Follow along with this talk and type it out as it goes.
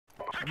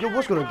Yo,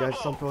 what's going on, guys?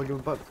 I'm probably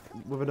back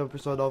with another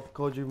episode of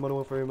Call of Duty Modern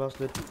Warfare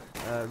Remastered.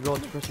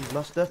 Road to Prestige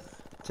Master.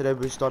 Today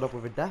we start off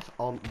with a death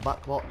on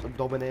backlot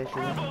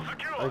domination.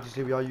 As you can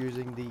see, we are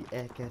using the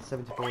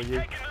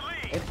AK-74U.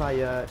 If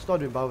I start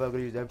doing battle, I'm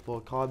going to use the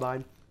M4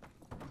 carbine.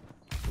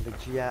 I think,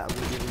 yeah, I'm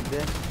going to be using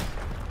this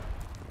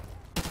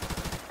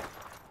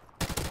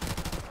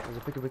as a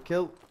pick of a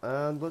kill,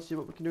 and let's see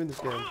what we can do in this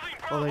game.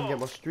 Oh, I can get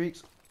my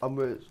streaks.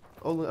 Only,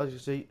 as you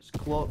see, it's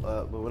close.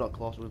 Well, we're not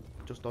close. We're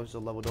just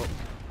obviously leveled up.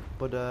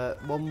 But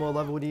one more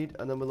level we need,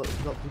 and then we'll got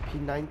to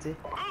P90,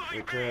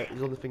 which is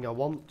the only thing I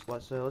want.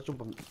 Let's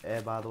jump on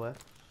air, by the way.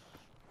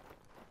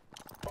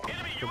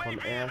 Jump on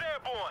air.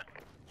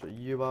 So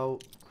you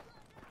out.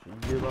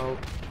 You out.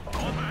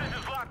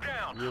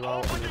 You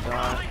out. I'm gonna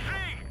die.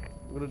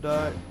 I'm gonna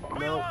die.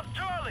 No.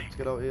 Let's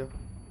get out here.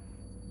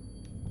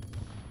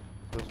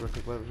 Let's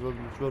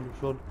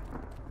run.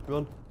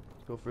 Run.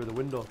 Let's go through the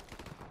window.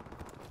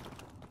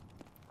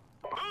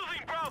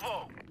 Losing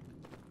Bravo.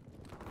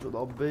 Jump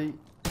on B.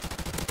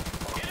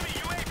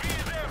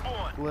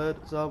 Cleared,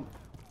 Sam.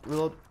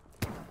 Reload.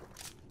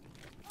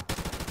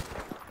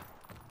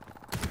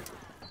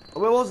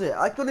 Where was it?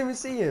 I couldn't even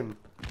see him.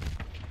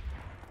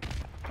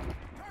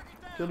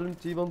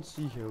 Couldn't even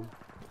see him.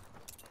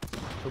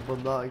 Jump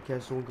on that in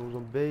case someone comes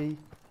on B.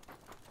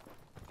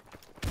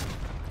 I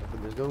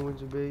think there's going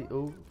to be.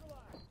 Oh.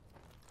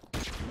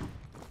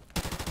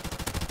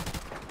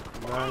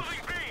 Nice.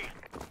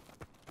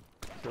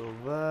 Kill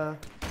there.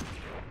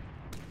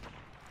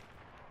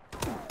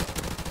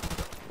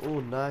 Oh,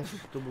 nice,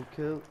 double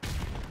kill.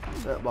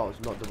 Well,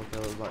 it's not double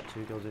kill, it was like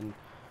 2 kills in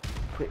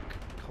quick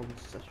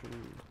concession.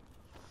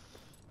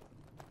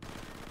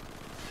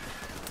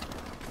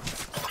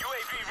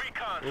 UAV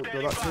recon Oh, standing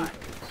go that by.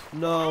 too.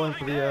 No, I went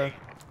for the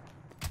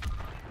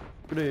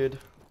grenade.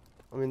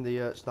 I mean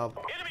the stab.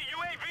 Enemy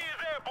UAV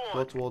is airborne.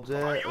 Go towards A. I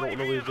don't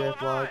know where his air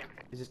flag.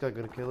 Is this guy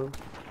gonna kill him?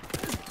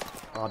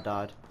 Oh, I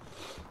died.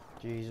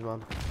 Jeez,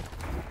 man.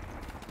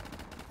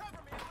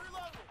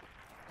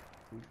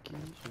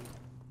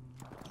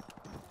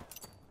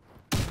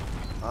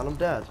 And I'm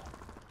dead.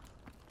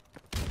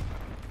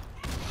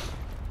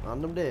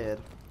 And I'm dead.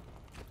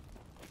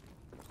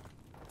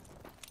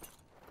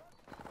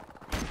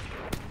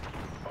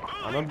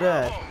 And I'm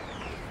dead.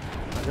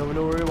 I don't even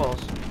know where he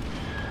was.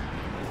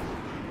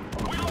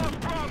 We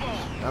lost Bravo.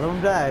 And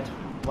I'm dead.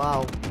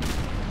 Wow.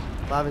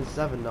 5 and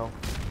 7 now.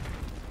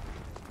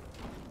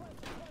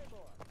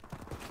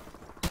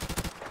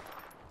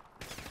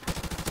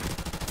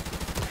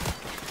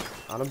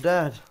 And I'm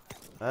dead.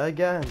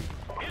 Again.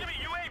 Enemy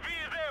UAV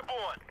is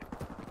airborne.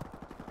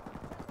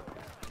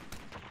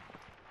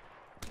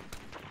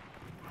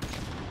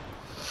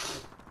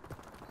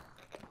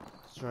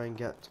 Let's try and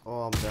get.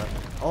 Oh, I'm dead.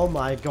 Oh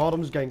my god,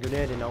 I'm just getting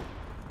grenaded now.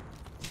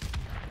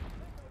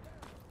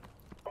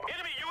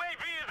 Enemy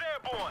UAV is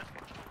airborne.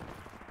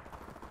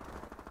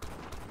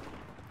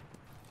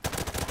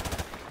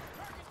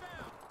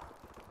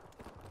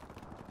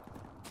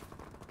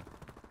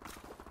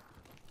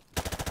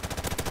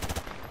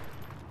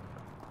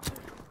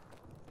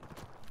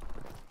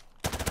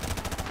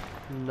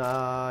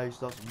 Nice,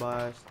 that's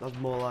nice. That's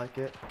more like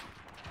it.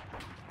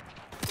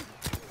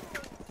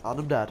 And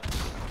I'm dead.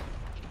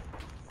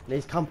 And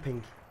he's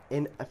camping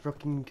in a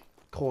fucking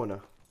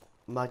corner.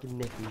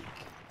 Magnifique.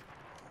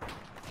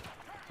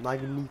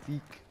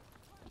 Magnifique.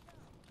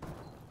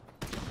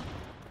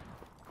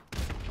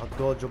 I'd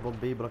go jump on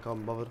B, but I can't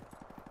be bothered.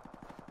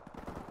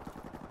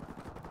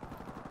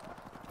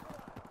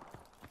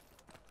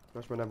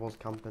 That's when everyone's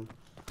camping.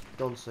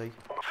 Don't see.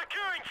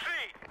 Securing C.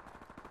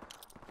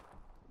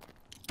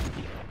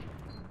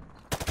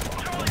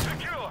 Charlie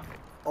secure.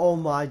 Oh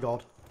my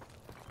god.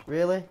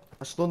 Really?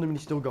 I stunned him and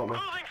he still got me.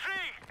 Losing C.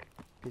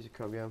 He's a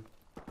crap game.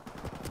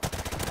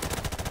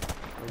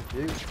 Thank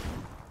you.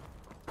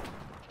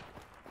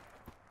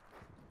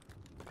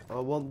 I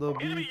want the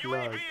Enemy B UAV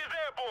flag. is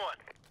airborne.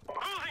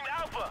 Losing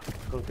Alpha.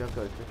 Okay, I've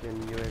got a freaking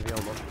UAV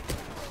on, man.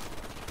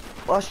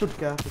 Well, I should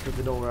care because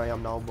they know where I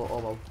am now, but oh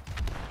well.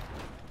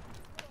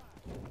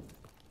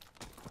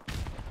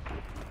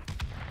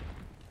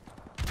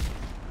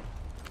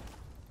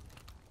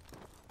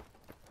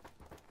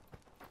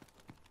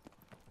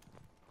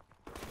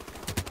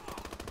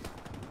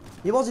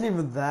 He wasn't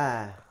even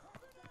there.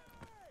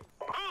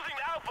 Losing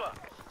Alpha.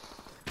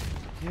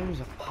 He was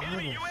a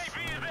Enemy pilot. UAV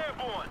is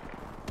airborne.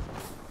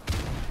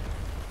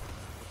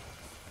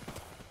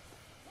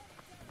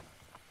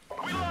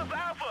 We lost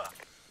Alpha.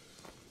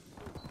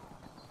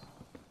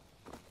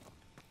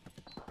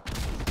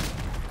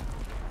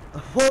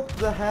 What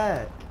the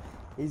heck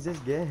is this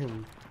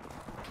game?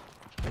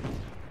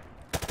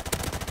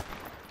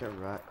 Get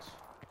wrecked.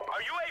 Our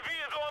UAV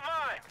is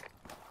online.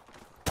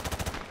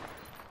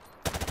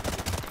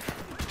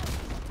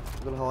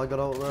 Look at how I got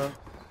out there.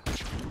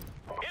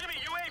 Enemy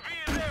UAV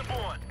is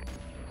airborne.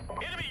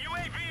 Enemy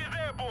UAV is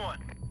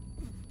airborne.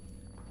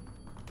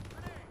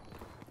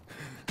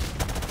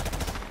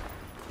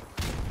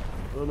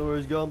 I don't know where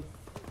he's gone.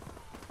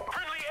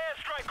 Friendly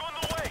airstrike on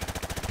the way.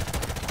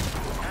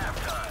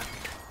 Halftime.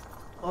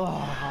 Oh,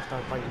 half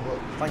time, thank you, but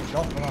thank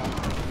God for that.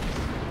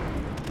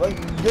 Thank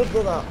God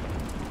for that.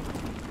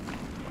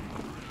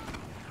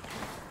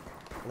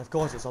 And of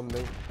course it's on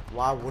me.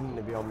 Why wouldn't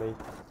it be on me?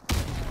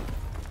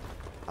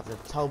 After a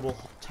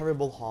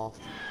terrible half.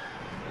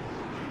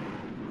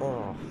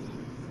 Oh.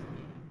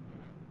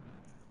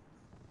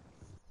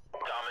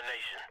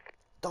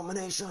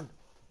 Domination.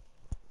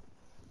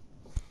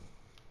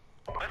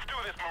 Let's do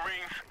this,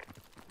 Marines.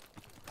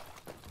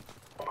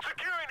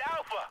 Securing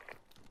Alpha.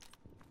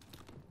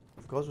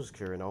 Of course we're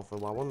securing Alpha,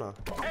 why wouldn't I?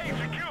 Hey,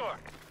 secure.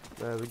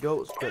 There we go,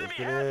 let's get this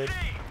Enemy grenade.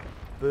 half C.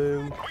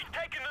 Boom. We've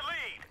taken the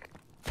lead.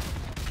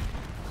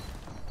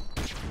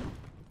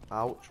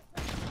 Ouch.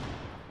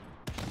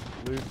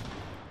 Move.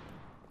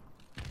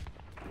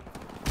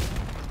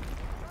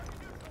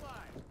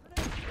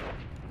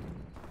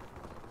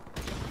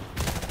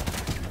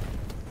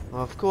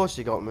 Of course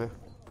he got me.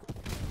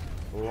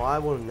 Why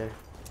wouldn't he?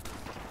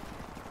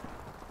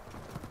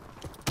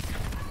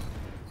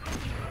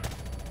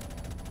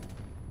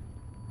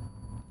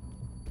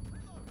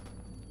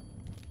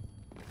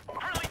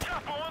 Friendly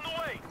chopper on the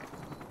way.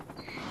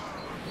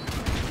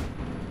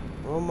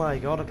 Oh my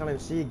god, I can't even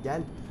see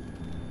again.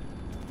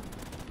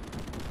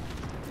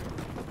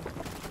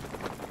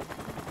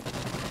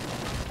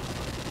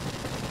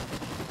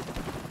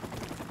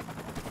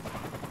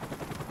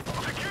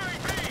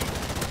 Securing B.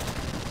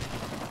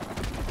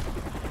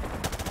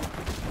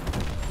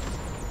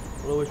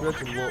 I'll always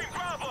mention Securing what.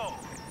 Bravo.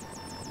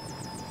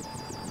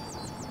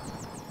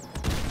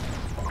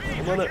 B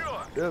I'm on it.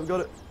 secure. Yeah, I've got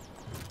it.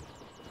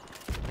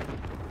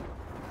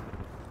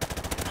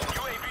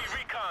 UAV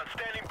recon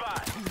standing by.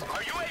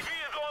 Our UAV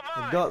is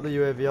online. I've got the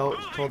UAV out, it's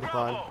Losing totally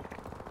fine. Bravo.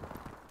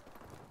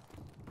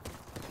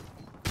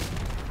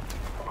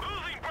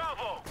 Losing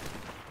Bravo.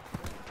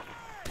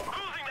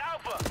 Losing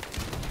Alpha.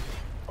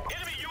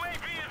 Enemy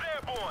UAV is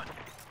airborne.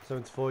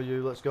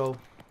 74U, let's go.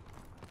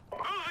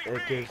 Losing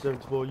B. AK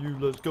 74U,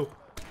 let's go.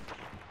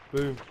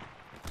 Boom.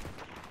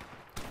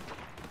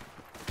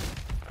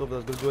 Thought that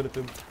was gonna do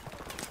anything.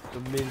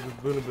 That means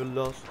we're gonna be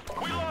lost.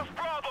 We lost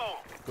Bravo.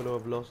 Gonna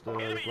have lost the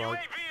Enemy flag. UAV is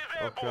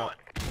Oh airborne. crap.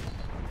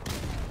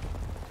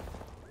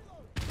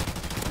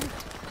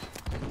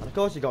 And of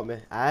course he got me.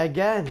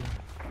 Again.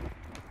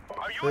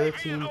 Our UAV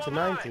 13 is to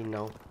online. 19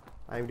 now.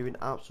 I'm doing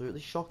absolutely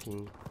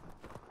shocking.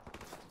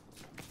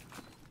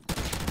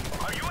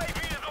 Our UAV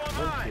is Thank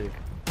online. you.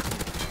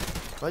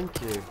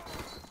 Thank you.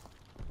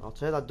 I'll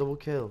take that double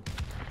kill.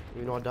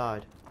 Even though I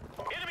died.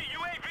 Enemy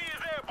UAV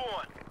is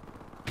airborne.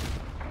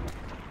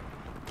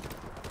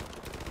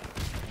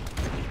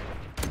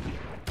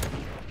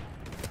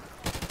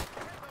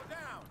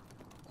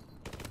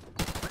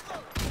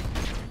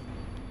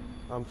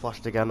 I'm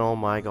flashed again, oh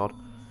my god.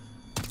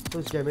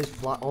 This game is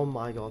flat, oh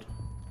my god.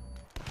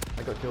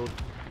 I got killed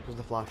because of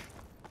the flash.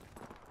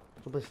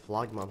 What's this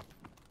flag, man?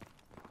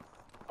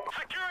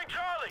 Securing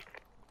Charlie.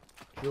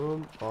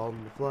 Jump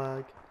on the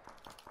flag.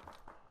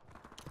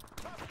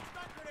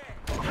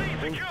 C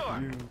Thank secure.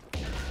 you.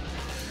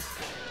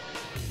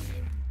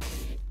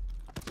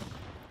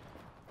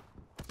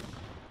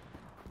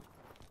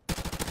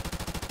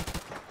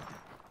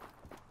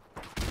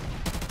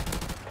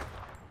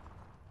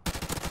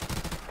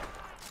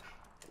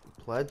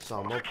 Played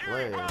some, well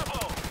Securing played.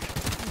 Bravo.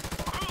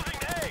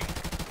 Losing A.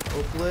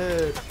 Well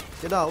played.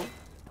 Get out.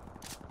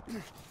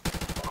 Enemy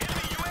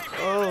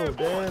UAV Oh, is airborne.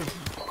 damn.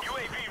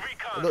 UAV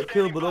recon I got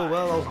killed, but oh standing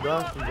well, I by. was We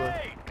nice. lost And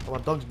A. my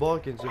dog's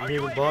barking, so if you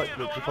hear him bark,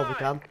 which you probably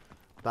can.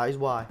 That is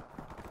why.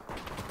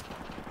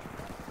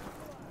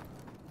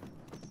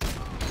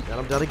 And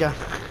I'm dead again.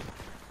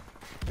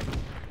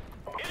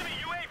 Enemy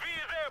UAV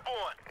is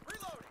airborne.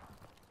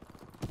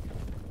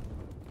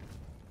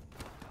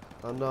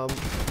 And got a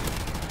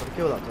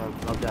kill that time.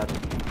 I'm dead.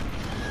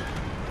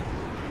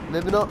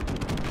 Living up.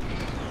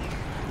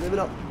 Living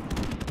up.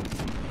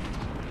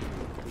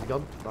 He's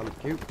gone.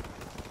 Thank you.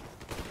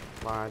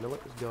 Finally,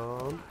 it's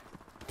gone.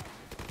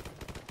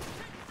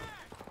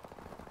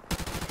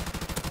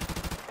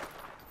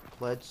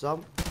 Played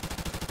some.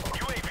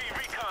 UAV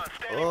recon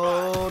standing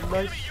Oh,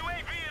 by. nice. Enemy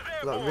UAV is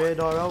That airborne.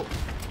 radar out.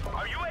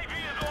 Our UAV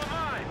is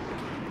online.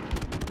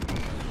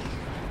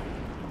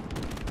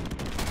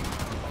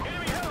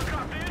 Enemy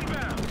helicopter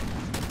inbound.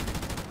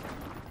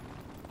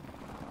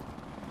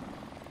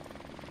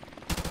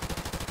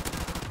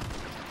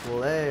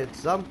 Played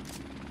some.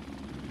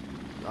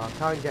 I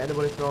can't get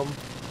anybody from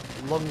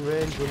long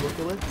range,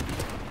 unluckily.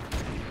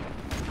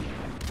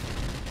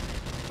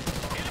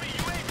 Enemy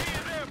UAV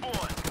is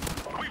airborne.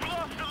 We've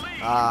lost the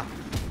lead. Ah,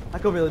 I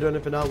couldn't really do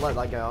anything. I'll let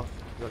that guy off.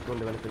 I couldn't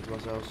do anything to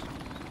myself,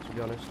 to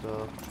be honest.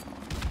 So,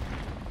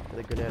 get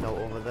a grenade out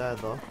over there,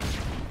 though.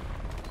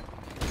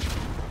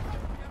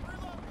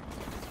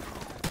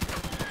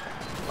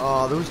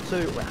 Oh, there was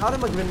two. Wait, how did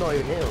my grenade not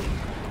even hit him?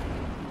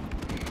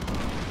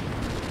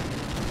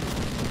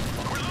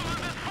 We're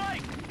losing this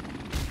fight.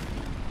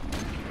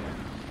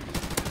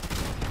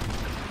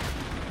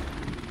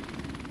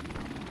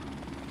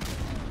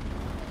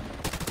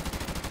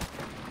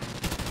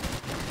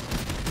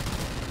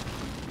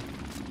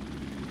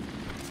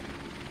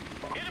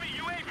 Enemy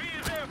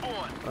UAV is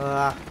airborne.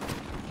 Ah,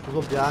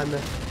 There's one behind me.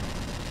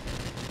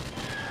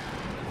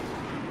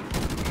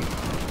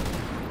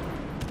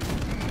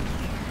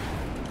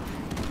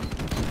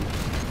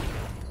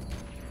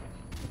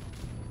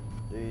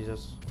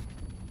 Jesus.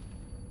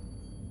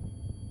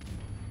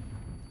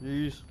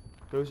 Jeez.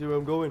 Can you see where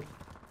I'm going?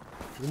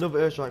 There's another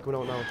airstrike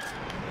coming out now.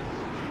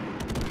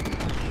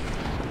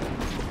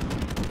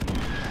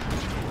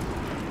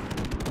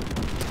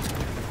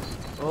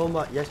 Oh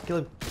my, yes, kill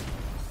him.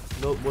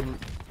 Nope, wouldn't.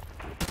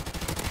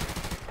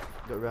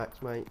 You got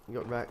wrecked, mate. You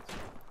got wrecked.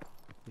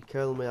 You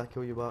kill me, I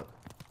kill you back.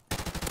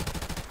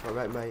 Got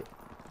wrecked, mate.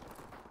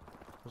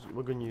 What's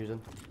we're gun using?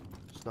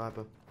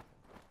 Sniper.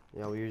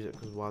 Yeah, we'll use it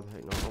because why the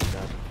heck not? I'm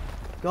dead.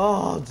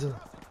 God!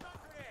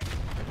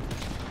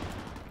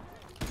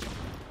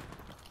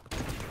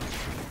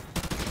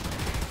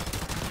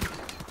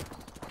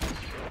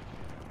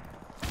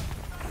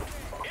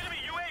 Enemy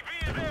UAV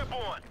is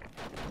airborne.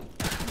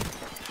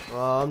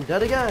 Oh, I'm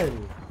dead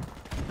again.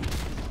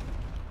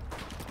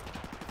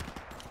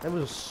 There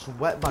was a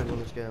sweat bag on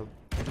this game.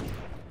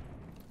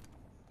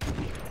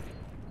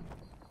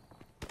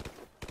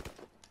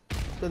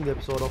 Turn the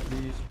episode off,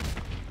 please.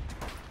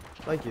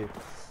 Thank you.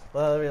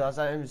 Well, that's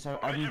the end of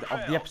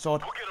the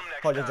episode.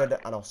 Hope you enjoyed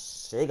it, and I'll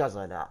see you guys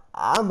later.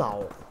 I'm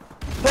out.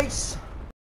 Peace.